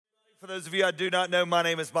For those of you I do not know, my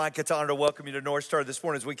name is Mike. It's an honor to welcome you to North Star this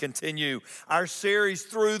morning as we continue our series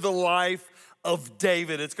through the life of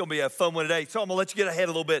David. It's going to be a fun one today. So I'm going to let you get ahead a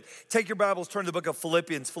little bit. Take your Bibles, turn to the book of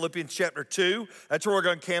Philippians chapter 2. That's where we're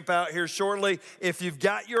going to camp out here shortly. If you've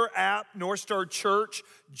got your app, North Star Church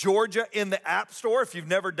Georgia, in the App Store, if you've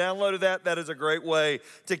never downloaded that, that is a great way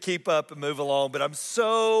to keep up and move along. But I'm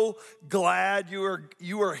so glad you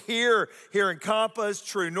are here in Compass,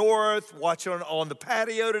 True North, watching on the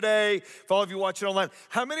patio today. For all of you watching online,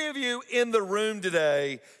 how many of you in the room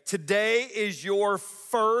today is your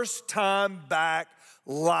first time back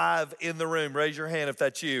live in the room? Raise your hand if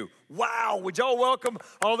that's you. Wow, would y'all welcome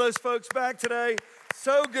all those folks back today?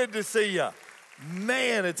 So good to see you.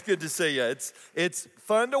 Man, it's good to see you. It's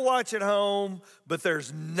fun to watch at home, but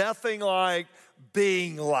there's nothing like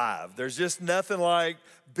being live. There's just nothing like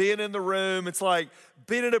being in the room. It's like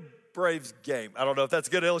being at a Braves game. I don't know if that's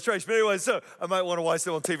a good illustration, but anyway, so I might want to watch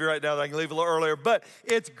them on TV right now that I can leave a little earlier, but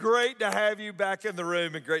it's great to have you back in the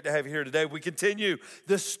room and great to have you here today. We continue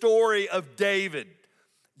the story of David.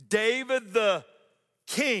 David the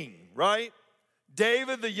king, right?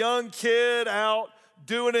 David the young kid out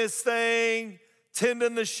doing his thing,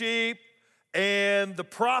 tending the sheep, and the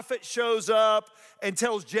prophet shows up and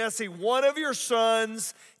tells Jesse, one of your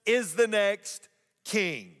sons is the next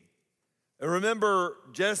king. And remember,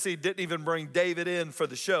 Jesse didn't even bring David in for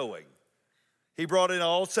the showing. He brought in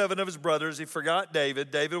all 7 of his brothers. He forgot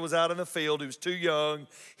David. David was out in the field. He was too young.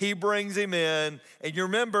 He brings him in. And you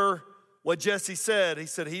remember what Jesse said. He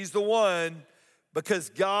said, he's the one, because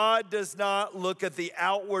God does not look at the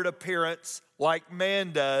outward appearance like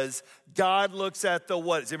man does. God looks at the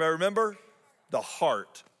what? Does anybody remember? The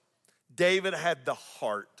heart. David had the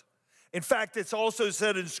heart. In fact, it's also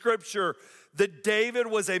said in Scripture that David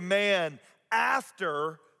was a man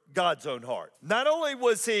after God's own heart. Not only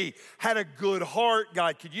was he had a good heart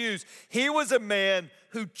God could use, he was a man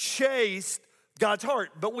who chased God's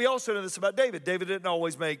heart. But we also know this about David. David didn't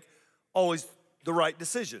always make the right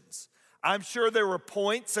decisions. I'm sure there were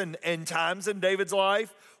points and times in David's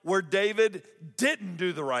life where David didn't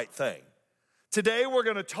do the right thing. Today we're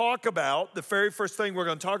going to talk about, the very first thing we're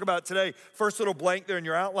going to talk about today, first little blank there in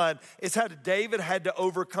your outline, is how David had to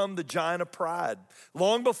overcome the giant of pride.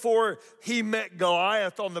 Long before he met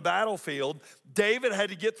Goliath on the battlefield, David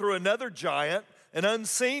had to get through another giant, an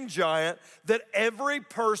unseen giant, that every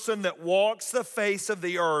person that walks the face of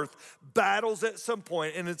the earth battles at some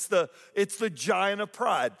point, and it's the giant of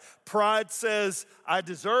pride. Pride says, I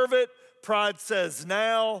deserve it. Pride says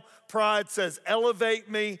now. Pride says elevate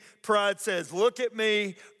me. Pride says look at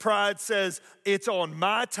me. Pride says it's on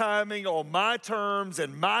my timing, on my terms,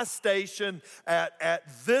 and my station at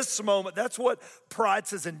this moment. That's what pride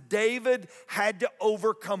says, and David had to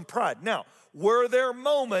overcome pride. Now, were there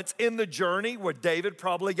moments in the journey where David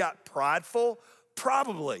probably got prideful?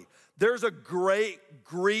 Probably. There's a great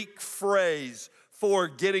Greek phrase for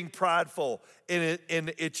getting prideful, and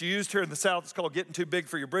it's used here in the South. It's called getting too big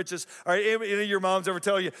for your britches. All right, any of your moms ever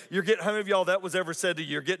tell you, how many of y'all that was ever said to you,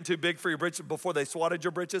 you're getting too big for your britches before they swatted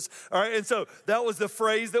your britches? All right, and so that was the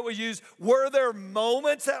phrase that we used. Were there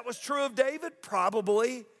moments that was true of David?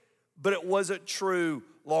 Probably, but it wasn't true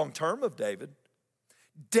long term of David.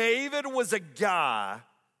 David was a guy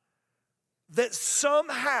that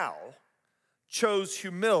somehow chose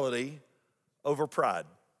humility over pride.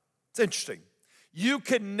 It's interesting. You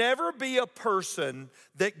can never be a person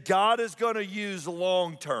that God is going to use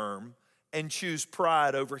long term and choose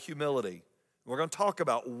pride over humility. We're going to talk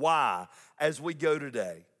about why as we go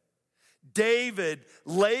today. David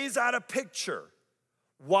lays out a picture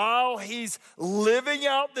while he's living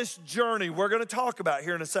out this journey we're going to talk about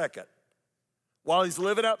here in a second. While he's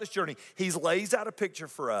living out this journey, he lays out a picture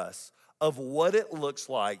for us of what it looks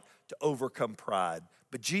like to overcome pride.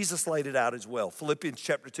 But Jesus laid it out as well. Philippians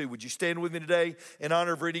chapter 2. Would you stand with me today in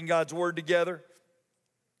honor of reading God's word together?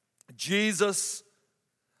 Jesus,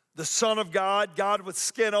 the Son of God, God with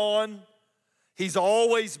skin on. He's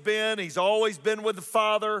always been with the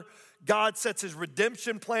Father. God sets his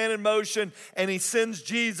redemption plan in motion, and he sends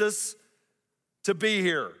Jesus to be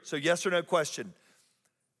here. So yes or no question.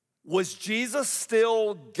 Was Jesus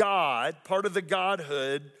still God, part of the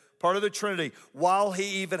Godhood, part of the Trinity, while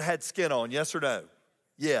he even had skin on? Yes or no?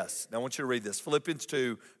 Yes. Now I want you to read this. Philippians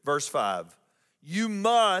 2, verse 5. You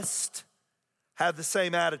must have the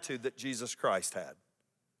same attitude that Jesus Christ had.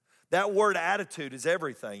 That word attitude is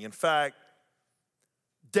everything. In fact,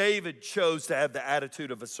 David chose to have the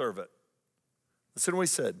attitude of a servant. Listen to what he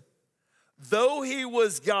said. Though he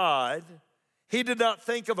was God, he did not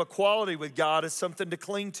think of equality with God as something to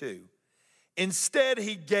cling to. Instead,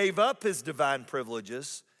 he gave up his divine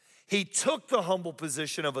privileges. He took the humble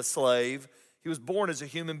position of a slave. He was born as a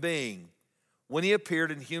human being. When he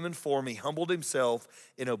appeared in human form, he humbled himself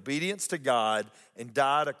in obedience to God and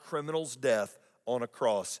died a criminal's death on a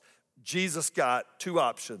cross. Jesus got two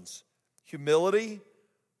options: humility,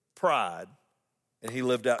 pride, and he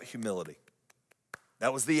lived out humility.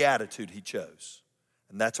 That was the attitude he chose.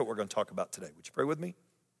 And that's what we're going to talk about today. Would you pray with me?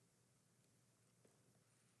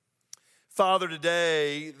 Father,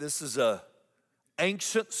 today, this is an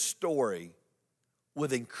ancient story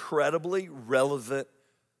with incredibly relevant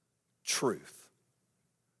truth.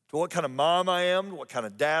 To what kind of mom I am, what kind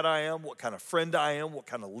of dad I am, what kind of friend I am, what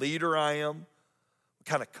kind of leader I am, what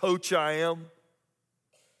kind of coach I am.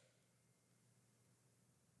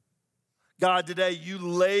 God, today you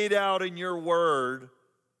laid out in your word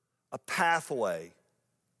a pathway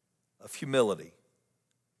of humility.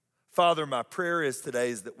 Father, my prayer is today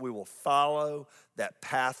is that we will follow that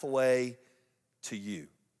pathway to you.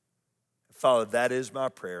 Father, that is my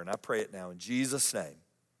prayer, and I pray it now in Jesus' name.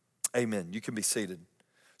 Amen. You can be seated.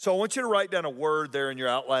 So I want you to write down a word there in your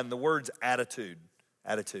outline. The word's attitude.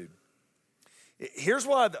 Attitude. Here's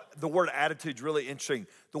why the word attitude is really interesting.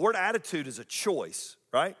 The word attitude is a choice,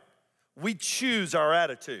 right? We choose our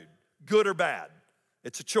attitude, good or bad.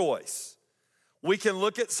 It's a choice. We can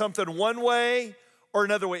look at something one way or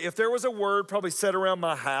another way. If there was a word probably said around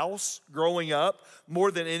my house growing up, more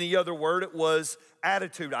than any other word, it was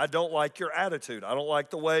attitude. I don't like your attitude. I don't like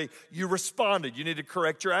the way you responded. You need to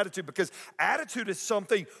correct your attitude, because attitude is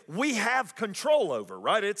something we have control over,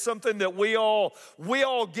 right? It's something that we all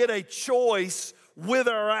get a choice with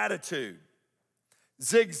our attitude.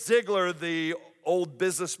 Zig Ziglar, the old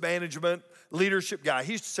business management leadership guy,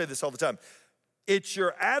 he used to say this all the time. It's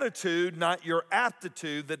your attitude, not your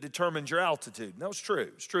aptitude, that determines your altitude. And that was true.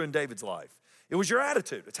 It's true in David's life. It was your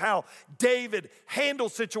attitude. It's how David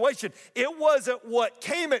handled situation. It wasn't what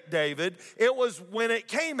came at David. It was when it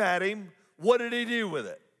came at him, what did he do with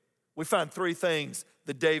it? We find three things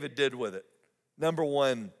that David did with it. Number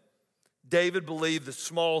one, David believed the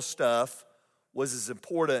small stuff was as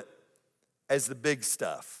important as the big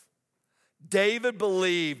stuff. David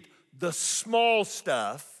believed the small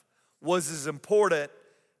stuff was as important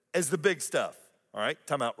as the big stuff. All right,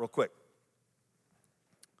 time out real quick.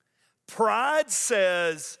 Pride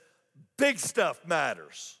says big stuff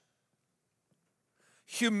matters.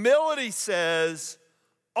 Humility says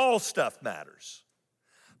all stuff matters.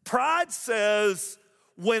 Pride says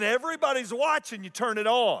when everybody's watching, you turn it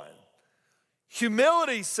on.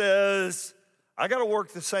 Humility says I got to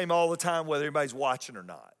work the same all the time whether everybody's watching or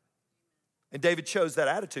not. And David chose that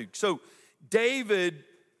attitude. So David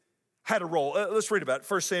had a role. Let's read about it.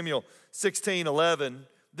 1 Samuel 16:11.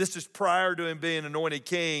 This is prior to him being anointed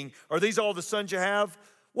king. Are these all the sons you have?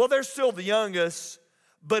 Well, they're still the youngest,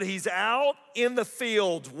 but he's out in the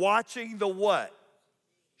fields watching the what?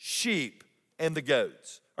 Sheep and the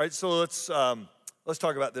goats. All right, so let's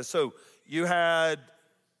talk about this. So you had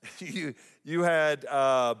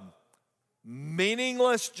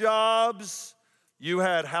meaningless jobs. You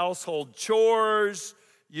had household chores.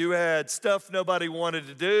 You had stuff nobody wanted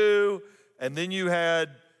to do, and then you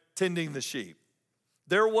had tending the sheep.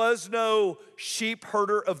 There was no Sheep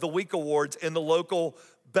Herder of the Week awards in the local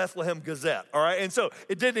Bethlehem Gazette, all right? And so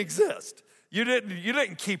it didn't exist. You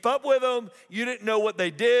didn't keep up with them. You didn't know what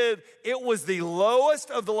they did. It was the lowest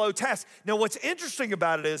of the low tasks. Now, what's interesting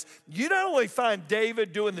about it is you not only find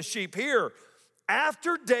David doing the sheep here,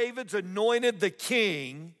 after David's anointed the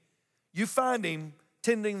king, you find him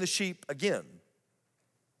tending the sheep again.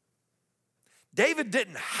 David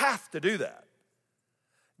didn't have to do that.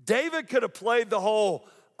 David could have played the whole,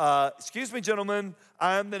 excuse me, gentlemen,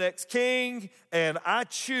 I'm the next king, and I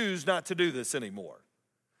choose not to do this anymore.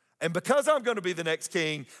 And because I'm going to be the next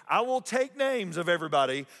king, I will take names of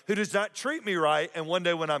everybody who does not treat me right, and one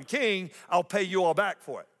day when I'm king, I'll pay you all back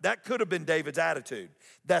for it. That could have been David's attitude.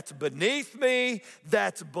 That's beneath me,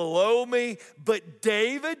 that's below me, but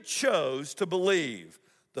David chose to believe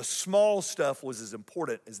the small stuff was as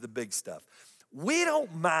important as the big stuff. We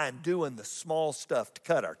don't mind doing the small stuff to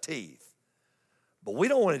cut our teeth, but we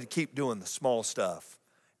don't want to keep doing the small stuff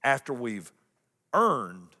after we've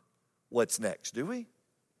earned what's next, do we?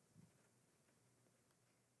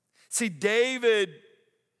 See, David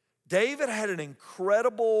had an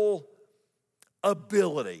incredible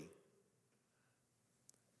ability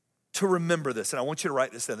to remember this, and I want you to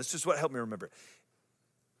write this down. This is what helped me remember it.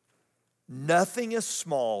 Nothing is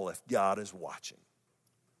small if God is watching.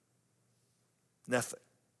 Nothing.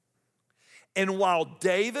 And while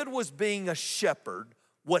David was being a shepherd,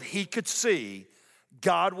 what he could see,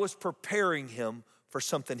 God was preparing him for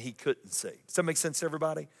something he couldn't see. Does that make sense to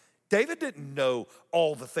everybody? David didn't know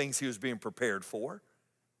all the things he was being prepared for.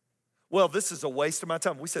 Well, this is a waste of my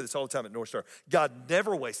time. We say this all the time at North Star. God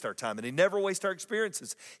never wastes our time, and he never wastes our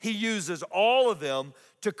experiences. He uses all of them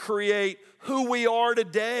to create who we are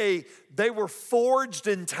today. They were forged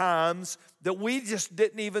in times that we just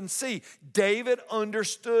didn't even see. David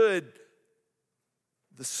understood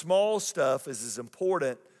the small stuff is as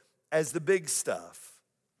important as the big stuff.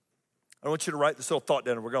 I want you to write this little thought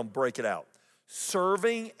down, and we're going to break it out.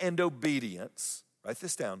 Serving and obedience, write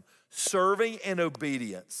this down. Serving and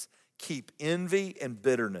obedience keep envy and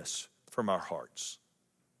bitterness from our hearts.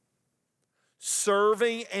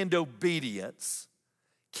 Serving and obedience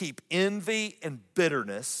keep envy and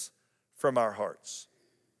bitterness from our hearts.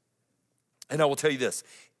 And I will tell you this,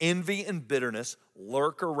 envy and bitterness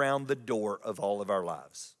lurk around the door of all of our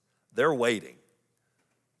lives. They're waiting,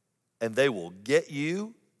 and they will get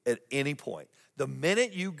you at any point. The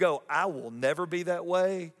minute you go, I will never be that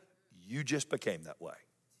way, you just became that way.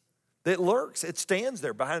 It lurks, it stands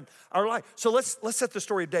there behind our life. So let's set the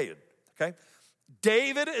story of David, okay?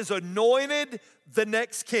 David is anointed the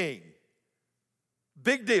next king.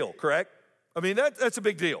 Big deal, correct? I mean, that's a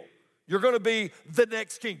big deal. You're gonna be the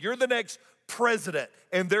next king. You're the next president,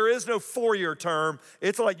 and there is no 4-year term.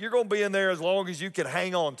 It's like you're gonna be in there as long as you can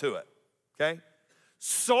hang on to it, okay?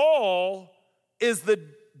 Saul is the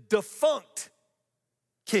defunct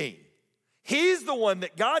king. He's the one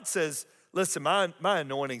that God says, listen, my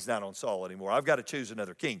anointing's not on Saul anymore. I've got to choose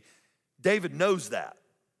another king. David knows that.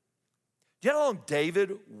 Do you know how long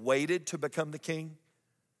David waited to become the king?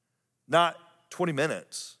 Not 20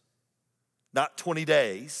 minutes, not 20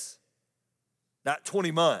 days, not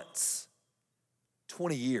 20 months,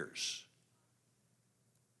 20 years.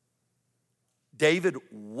 David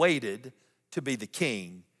waited to be the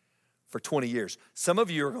king for 20 years. Some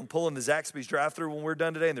of you are going to pull in the Zaxby's drive-thru when we're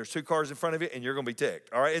done today, and there's 2 cars in front of you, and you're going to be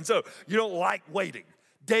ticked, all right? And so you don't like waiting.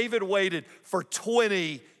 David waited for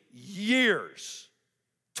 20 years.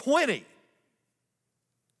 20.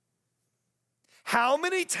 How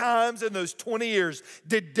many times in those 20 years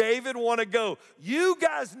did David want to go, you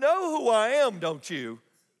guys know who I am, don't you?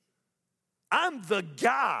 I'm the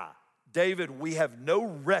guy. David, we have no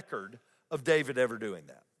record of David ever doing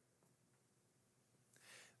that.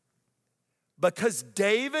 Because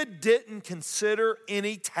David didn't consider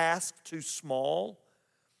any task too small,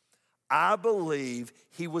 I believe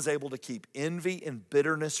he was able to keep envy and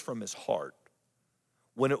bitterness from his heart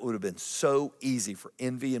when it would have been so easy for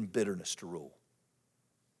envy and bitterness to rule.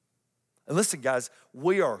 And listen, guys,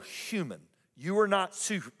 we are human. You are not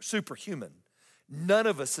superhuman. None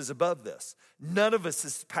of us is above this. None of us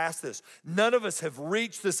is past this. None of us have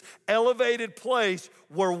reached this elevated place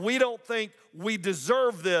where we don't think we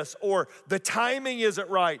deserve this, or the timing isn't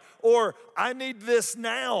right, or I need this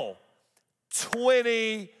now.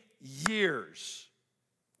 20 years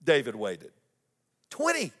David waited.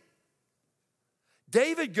 20.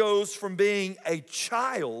 David goes from being a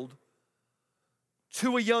child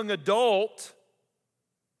to a young adult.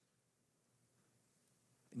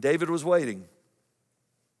 David was waiting.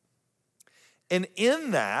 And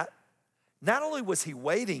in that, not only was he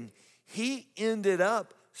waiting, he ended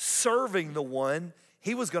up serving the one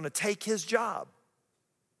he was going to take his job.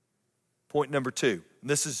 Point number 2. And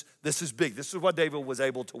this is big. This is why David was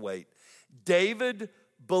able to wait. David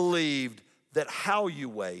believed that how you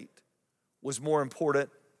wait was more important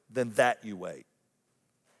than that you wait.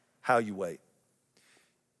 How you wait.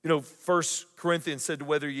 You know, 1 Corinthians said,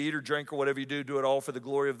 whether you eat or drink or whatever you do, do it all for the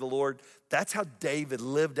glory of the Lord. That's how David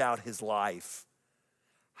lived out his life.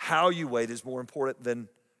 How you wait is more important than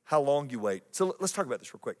how long you wait. So let's talk about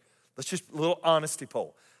this real quick. Let's just a little honesty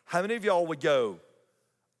poll. How many of y'all would go,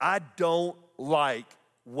 I don't like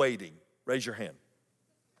waiting? Raise your hand.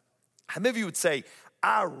 How many of you would say,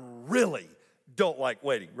 I really don't like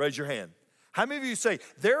waiting? Raise your hand. How many of you say,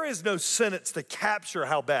 there is no sentence to capture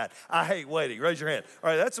how bad I hate waiting? Raise your hand. All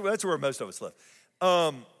right, that's where most of us live.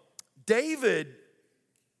 David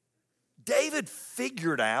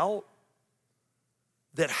figured out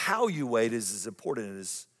that how you wait is as important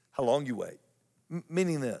as how long you wait.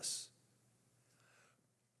 Meaning this,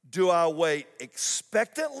 do I wait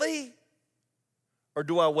expectantly or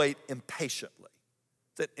do I wait impatiently?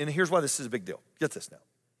 And here's why this is a big deal. Get this now.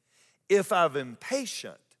 If I'm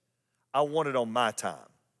impatient, I want it on my time.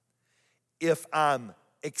 If I'm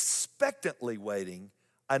expectantly waiting,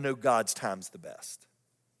 I know God's time's the best.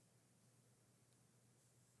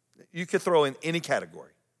 You could throw in any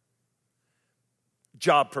category.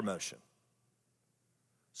 Job promotion.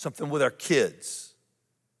 Something with our kids.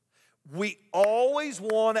 We always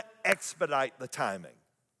want to expedite the timing.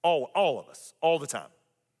 All of us, all the time.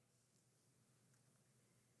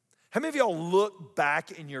 How many of y'all look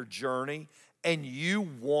back in your journey and you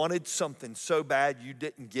wanted something so bad you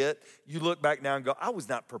didn't get? You look back now and go, I was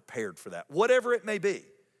not prepared for that. Whatever it may be.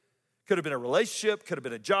 Could have been a relationship, could have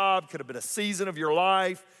been a job, could have been a season of your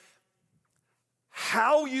life.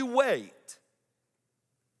 How you wait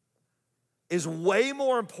is way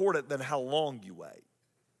more important than how long you wait.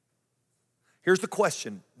 Here's the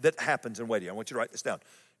question that happens in waiting. I want you to write this down.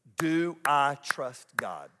 Do I trust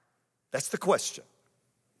God? That's the question.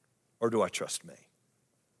 Or do I trust me?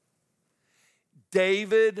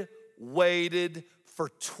 David waited for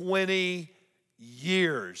 20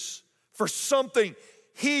 years for something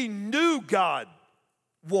he knew God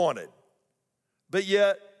wanted, but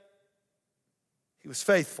yet he was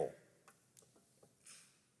faithful.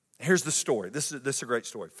 Here's the story. This is a great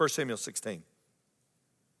story. 1 Samuel 16.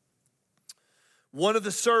 One of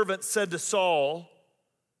the servants said to Saul,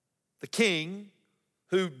 the king,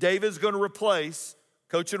 who David's going to replace,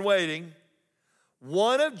 coach in waiting,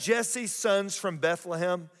 one of Jesse's sons from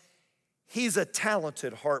Bethlehem, he's a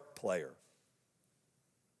talented harp player.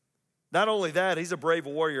 Not only that, he's a brave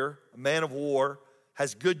warrior, a man of war,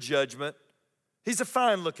 has good judgment. He's a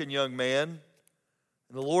fine-looking young man,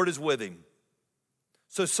 and the Lord is with him.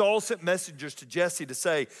 So Saul sent messengers to Jesse to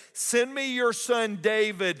say, send me your son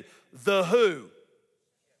David the who?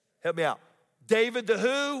 Help me out. David the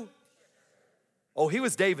who? Oh, he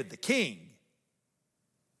was David the king,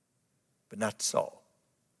 but not Saul.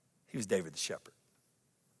 He was David the shepherd.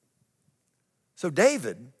 So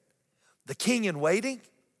David, the king in waiting,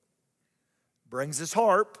 brings his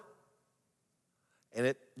harp, and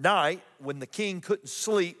at night, when the king couldn't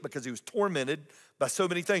sleep because he was tormented by so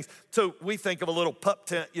many things. So we think of a little pup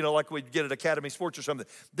tent, like we'd get at Academy Sports or something.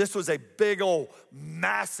 This was a big old,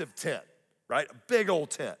 massive tent, right? A big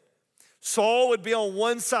old tent. Saul would be on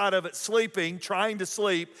one side of it sleeping, trying to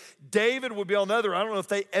sleep. David would be on the other. I don't know if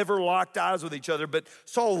they ever locked eyes with each other, but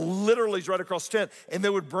Saul literally is right across the tent. And they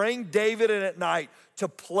would bring David in at night to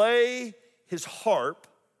play his harp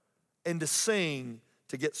and to sing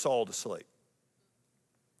to get Saul to sleep.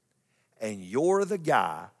 And you're the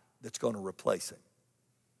guy that's going to replace him.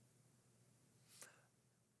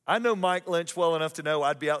 I know Mike Lynch well enough to know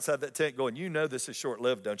I'd be outside that tent going, this is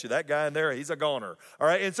short-lived, don't you? That guy in there, he's a goner, all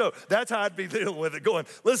right? And so that's how I'd be dealing with it, going,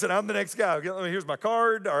 listen, I'm the next guy. Here's my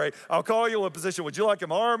card, all right? I'll call you. What position would you like in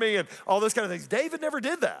my army? And all those kind of things. David never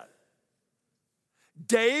did that.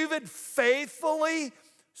 David faithfully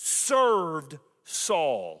served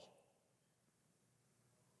Saul,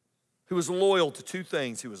 who was loyal to two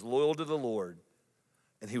things. He was loyal to the Lord,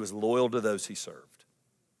 and he was loyal to those he served.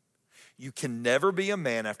 You can never be a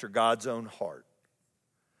man after God's own heart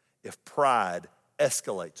if pride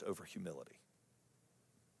escalates over humility.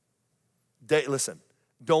 Listen,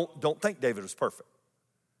 don't think David was perfect.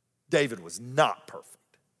 David was not perfect.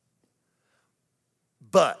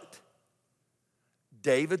 But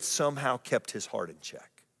David somehow kept his heart in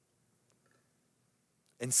check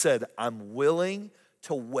and said, I'm willing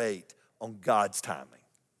to wait on God's timing,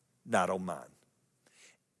 not on mine.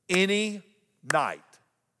 Any night,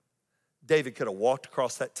 David could have walked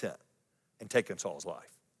across that tent and taken Saul's life.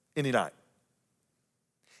 Any night.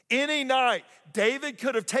 Any night, David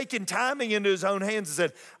could have taken timing into his own hands and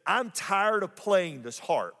said, I'm tired of playing this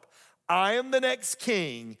harp. I am the next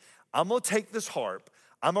king. I'm going to take this harp.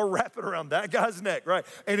 I'm going to wrap it around that guy's neck, right?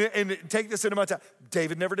 And take this into my time.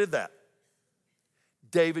 David never did that.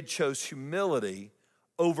 David chose humility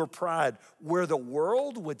over pride, where the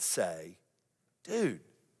world would say, dude,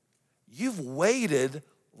 you've waited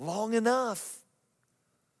long enough.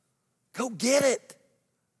 Go get it.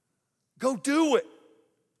 Go do it.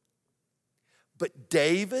 But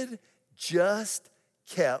David just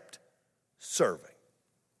kept serving.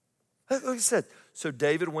 Like I said, so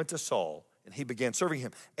David went to Saul and he began serving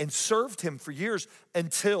him and served him for years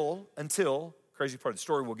until, crazy part of the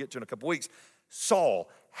story we'll get to in a couple weeks, Saul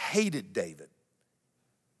hated David.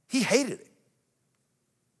 He hated him.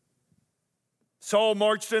 Saul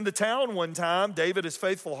marched into town one time, David, his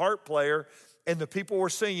faithful harp player, and the people were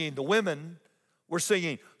singing, the women were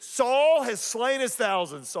singing, Saul has slain his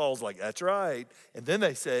thousands. Saul's like, that's right. And then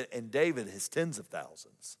they said, and David his tens of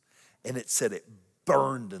thousands. And it said it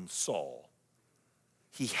burned in Saul.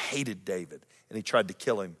 He hated David, and he tried to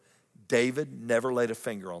kill him. David never laid a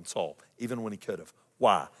finger on Saul, even when he could have.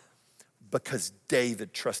 Why? Because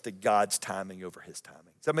David trusted God's timing over his timing.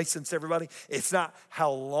 Does that make sense to everybody? It's not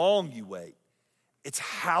how long you wait. It's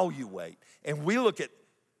how you wait. And we look at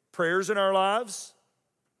prayers in our lives,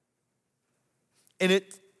 and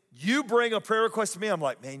you bring a prayer request to me, I'm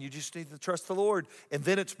like, man, you just need to trust the Lord. And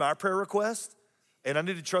then it's my prayer request, and I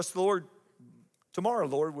need to trust the Lord Tomorrow,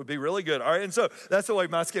 Lord, would be really good. All right, and so that's the way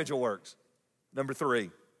my schedule works. Number 3,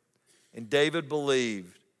 and David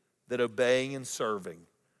believed that obeying and serving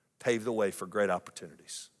paved the way for great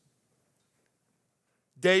opportunities.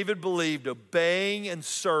 David believed obeying and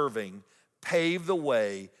serving paved the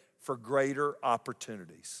way for greater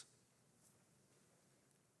opportunities.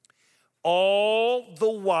 All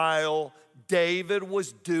the while, David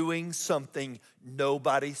was doing something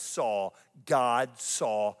nobody saw. God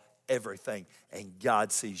saw everything, and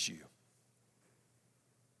God sees you.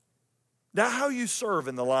 Now, how you serve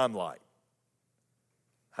in the limelight?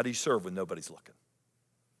 How do you serve when nobody's looking?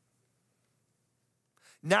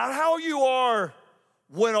 Not how you are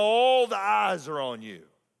when all the eyes are on you,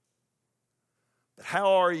 but how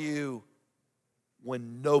are you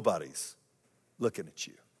when nobody's looking at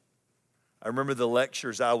you? I remember the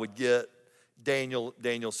lectures I would get. Daniel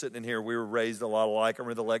sitting in here, we were raised a lot alike. I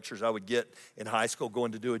remember the lectures I would get in high school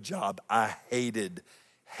going to do a job I hated.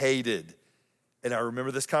 And I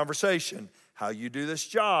remember this conversation. How you do this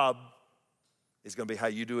job is going to be how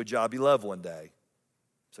you do a job you love one day.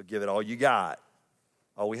 So give it all you got.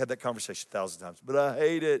 Oh, we had that conversation 1,000 times. But I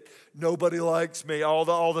hate it. Nobody likes me.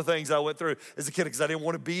 All the things I went through as a kid because I didn't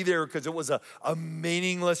want to be there because it was a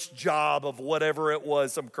meaningless job of whatever it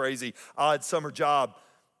was, some crazy odd summer job.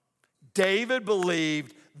 David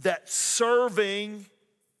believed that serving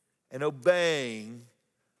and obeying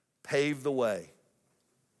paved the way.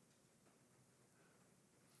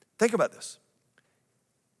 Think about this.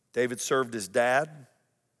 David served his dad.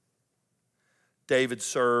 David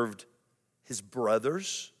served his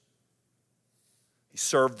brothers. He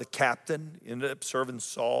served the captain, ended up serving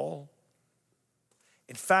Saul.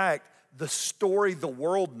 In fact, the story the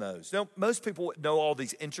world knows. Now, most people wouldn't know all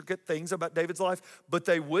these intricate things about David's life, but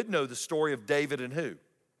they would know the story of David and who?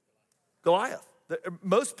 Goliath.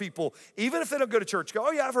 Most people, even if they don't go to church, go,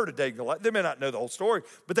 oh yeah, I've heard of David and Goliath. They may not know the whole story,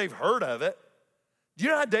 but they've heard of it. Do you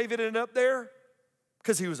know how David ended up there?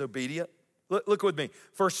 Because he was obedient. Look with me,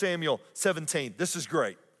 1 Samuel 17. This is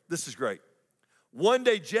great. One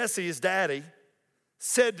day Jesse, his daddy,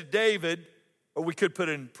 said to David, or we could put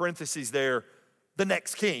in parentheses there, the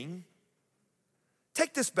next king,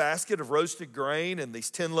 take this basket of roasted grain and these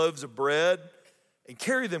 10 loaves of bread and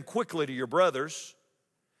carry them quickly to your brothers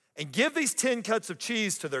and give these 10 cuts of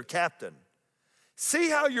cheese to their captain. See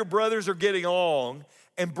how your brothers are getting along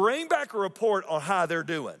and bring back a report on how they're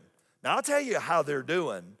doing. Now, I'll tell you how they're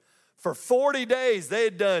doing. For 40 days, they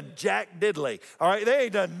had done jack diddly. All right, they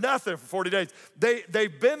ain't done nothing for 40 days.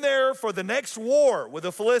 They've been there for the next war with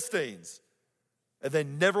the Philistines, and they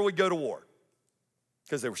never would go to war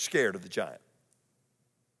because they were scared of the giant.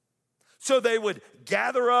 So they would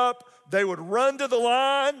gather up, they would run to the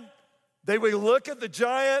line, they would look at the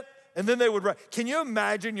giant, and then they would run. Can you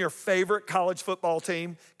imagine your favorite college football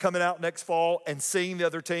team coming out next fall and seeing the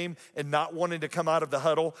other team and not wanting to come out of the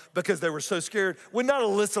huddle because they were so scared? Would not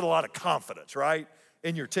elicit a lot of confidence, right,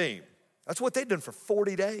 in your team. That's what they'd done for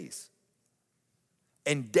 40 days.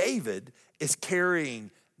 And David is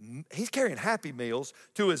carrying Happy Meals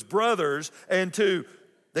to his brothers and to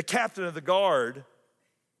the captain of the guard.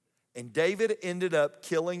 And David ended up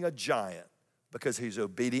killing a giant because he's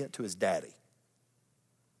obedient to his daddy.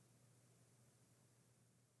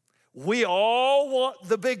 We all want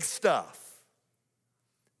the big stuff,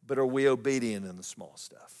 but are we obedient in the small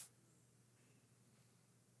stuff?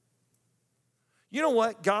 You know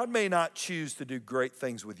what? God may not choose to do great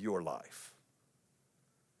things with your life.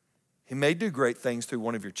 He may do great things through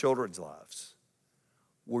one of your children's lives.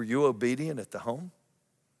 Were you obedient at the home?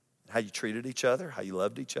 How you treated each other, how you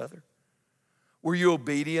loved each other? Were you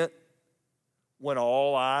obedient when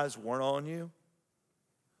all eyes weren't on you?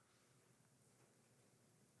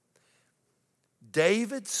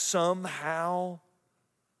 David somehow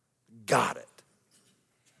got it.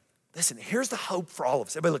 Listen, here's the hope for all of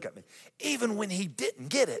us. Everybody look at me. Even when he didn't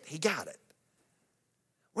get it, he got it.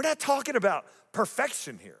 We're not talking about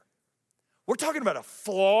perfection here. We're talking about a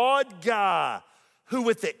flawed guy who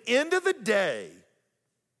at the end of the day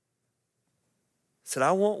said,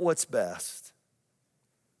 I want what's best.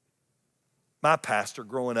 My pastor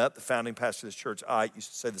growing up, the founding pastor of this church, I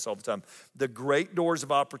used to say this all the time. The great doors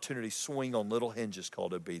of opportunity swing on little hinges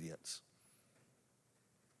called obedience.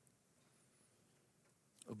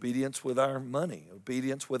 Obedience with our money,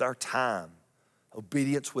 obedience with our time,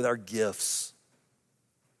 obedience with our gifts.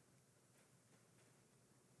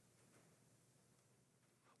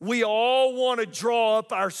 We all want to draw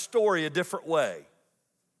up our story a different way.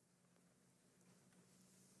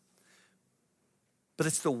 But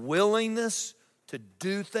it's the willingness to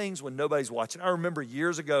do things when nobody's watching. I remember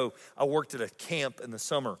years ago, I worked at a camp in the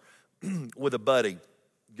summer with a buddy.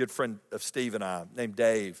 good friend of Steve and I, named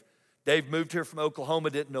Dave. Dave moved here from Oklahoma,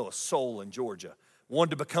 didn't know a soul in Georgia.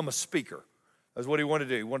 Wanted to become a speaker. That's what he wanted to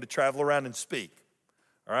do. He wanted to travel around and speak.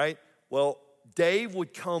 All right? Well, Dave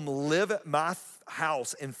would come live at my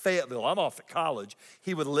house in Fayetteville. I'm off at college.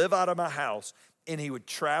 He would live out of my house, and he would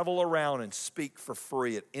travel around and speak for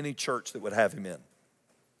free at any church that would have him in.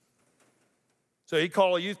 So he'd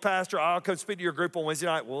call a youth pastor, I'll come speak to your group on Wednesday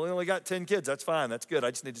night. Well, we only got 10 kids. That's fine. That's good.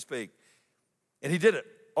 I just need to speak. And he did it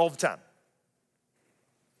all the time.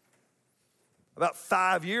 About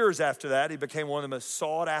 5 years after that, he became one of the most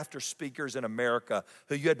sought-after speakers in America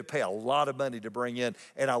who you had to pay a lot of money to bring in.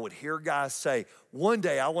 And I would hear guys say, one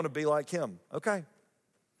day I want to be like him. Okay,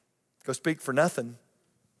 go speak for nothing,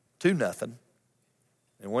 to nothing.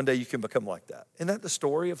 And one day you can become like that. Isn't that the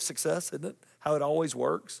story of success, isn't it? How it always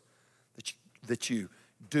works? That you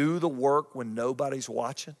do the work when nobody's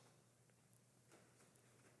watching.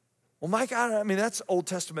 Well, my God, I mean, that's Old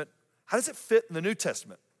Testament. How does it fit in the New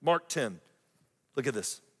Testament? Mark 10. Look at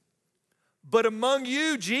this. But among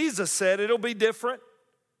you, Jesus said, it'll be different.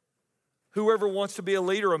 Whoever wants to be a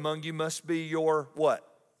leader among you must be your what?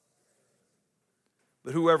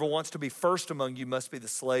 But whoever wants to be first among you must be the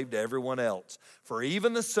slave to everyone else. For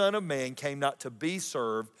even the Son of Man came not to be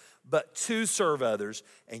served, but to serve others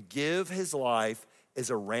and give his life as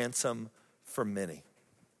a ransom for many.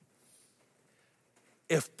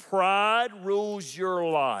 If pride rules your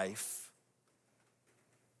life,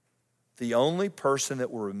 the only person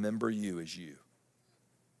that will remember you is you.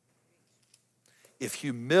 If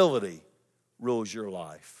humility rules your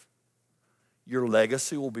life, your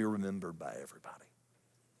legacy will be remembered by everybody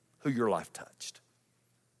who your life touched.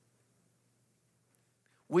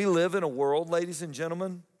 We live in a world, ladies and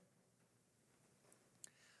gentlemen,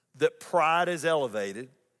 that pride is elevated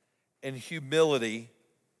and humility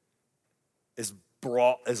is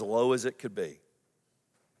brought as low as it could be.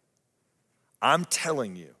 I'm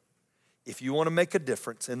telling you, if you want to make a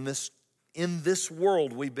difference in this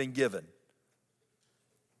world we've been given,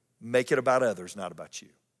 make it about others, not about you.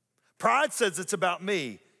 Pride says it's about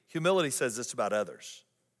me. Humility says it's about others.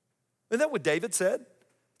 Isn't that what David said?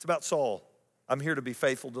 It's about Saul. I'm here to be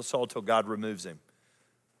faithful to Saul till God removes him.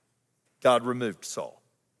 God removed Saul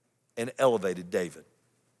and elevated David.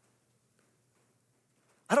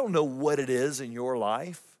 I don't know what it is in your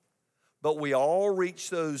life, but we all reach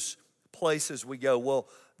those places we go, well,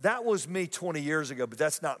 that was me 20 years ago, but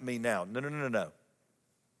that's not me now. No.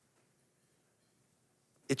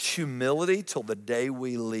 It's humility till the day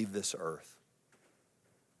we leave this earth.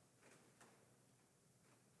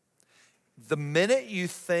 The minute you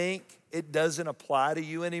think it doesn't apply to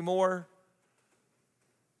you anymore,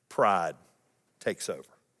 pride takes over.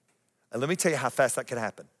 And let me tell you how fast that can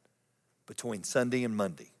happen. Between Sunday and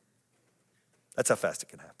Monday. That's how fast it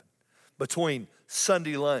can happen. Between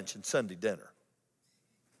Sunday lunch and Sunday dinner.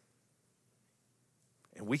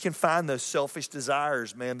 And we can find those selfish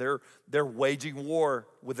desires, man. They're waging war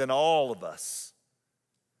within all of us.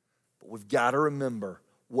 But we've got to remember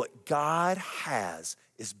what God has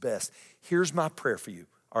is best. Here's my prayer for you.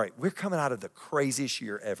 All right, we're coming out of the craziest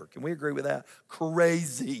year ever. Can we agree with that?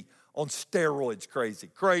 Crazy, on steroids,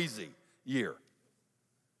 crazy year.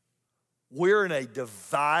 We're in a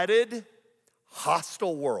divided,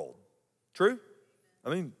 hostile world. True? I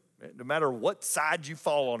mean, no matter what side you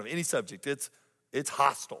fall on of any subject, it's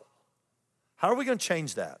hostile. How are we going to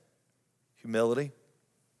change that? Humility,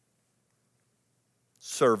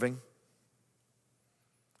 serving,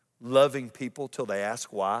 loving people till they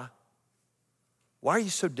ask why. Why are you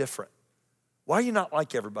so different? Why are you not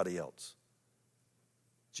like everybody else?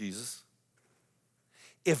 Jesus.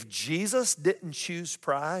 If Jesus didn't choose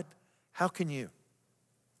pride, how can you?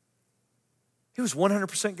 He was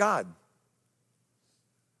 100% God.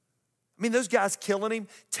 I mean, those guys killing him,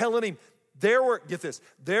 telling him, there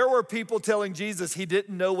were people telling Jesus he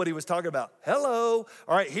didn't know what he was talking about. Hello.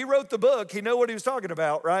 All right, he wrote the book. He knew what he was talking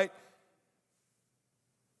about, right?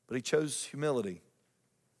 But he chose humility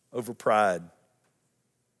over pride.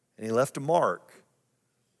 And he left a mark.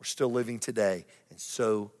 We're still living today, and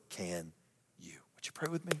so can you. Would you pray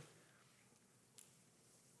with me?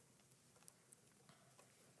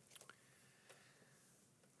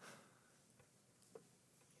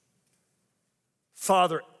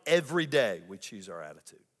 Father, every day we choose our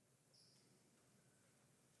attitude.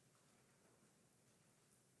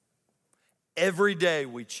 Every day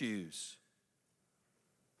we choose.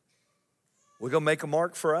 We're going to make a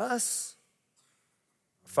mark for us.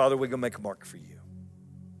 Father, we're going to make a mark for you.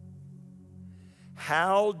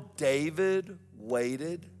 How David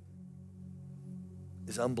waited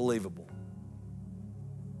is unbelievable.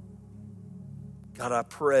 God, I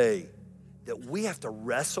pray that we have to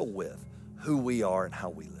wrestle with who we are and how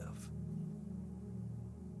we live.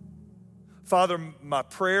 Father, my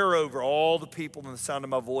prayer over all the people in the sound of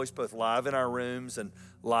my voice, both live in our rooms and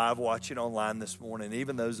live watching online this morning,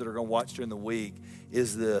 even those that are going to watch during the week,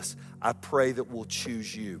 is this: I pray that we'll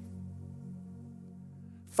choose you.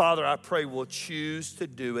 Father, I pray we'll choose to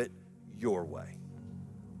do it your way,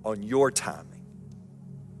 on your timing.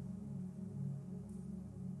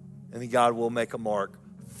 And then, God, will make a mark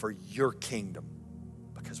for your kingdom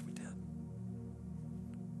because we did.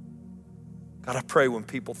 God, I pray when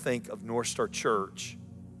people think of North Star Church,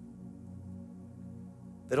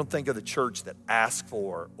 they don't think of the church that asks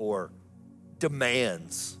for or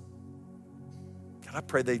demands. God, I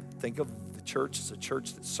pray they think of the church as a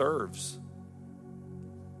church that serves,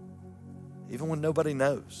 even when nobody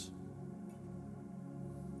knows.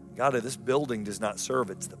 God, this building does not serve,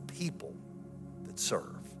 it's the people that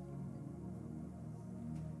serve.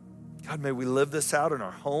 God, may we live this out in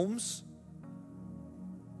our homes.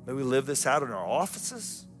 May we live this out in our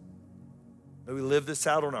offices. May we live this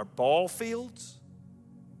out on our ball fields.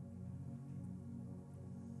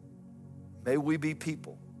 May we be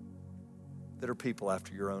people that are people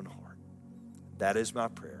after your own heart. That is my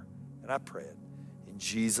prayer, and I pray it in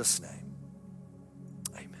Jesus' name.